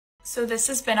So this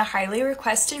has been a highly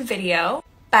requested video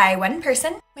by one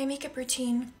person. My makeup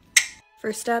routine.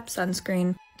 First step,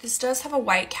 sunscreen. This does have a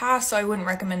white cast, so I wouldn't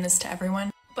recommend this to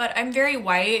everyone. But I'm very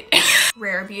white.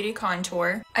 Rare Beauty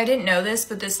Contour. I didn't know this,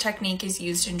 but this technique is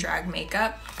used in drag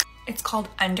makeup. It's called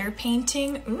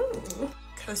underpainting. Ooh.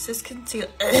 Kosas Conceal.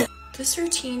 This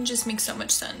routine just makes so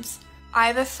much sense. I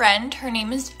have a friend, her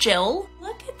name is Jill.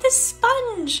 Look at this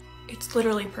sponge. It's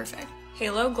literally perfect.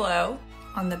 Halo Glow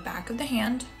on the back of the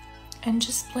hand and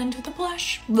just blend with a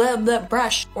blush. Blah, blah,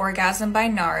 brush. Orgasm by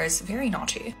NARS, very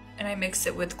naughty. And I mix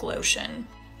it with Glotion.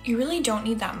 You really don't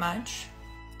need that much.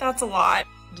 That's a lot.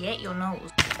 Get your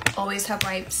nose. Always have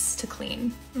wipes to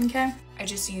clean, okay? I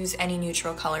just use any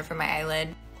neutral color for my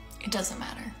eyelid. It doesn't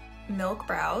matter. Milk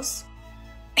Brows.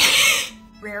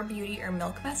 Rare Beauty or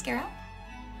Milk Mascara.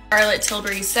 Charlotte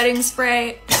Tilbury Setting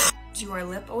Spray. Your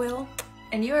lip oil.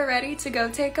 And you are ready to go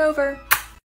take over.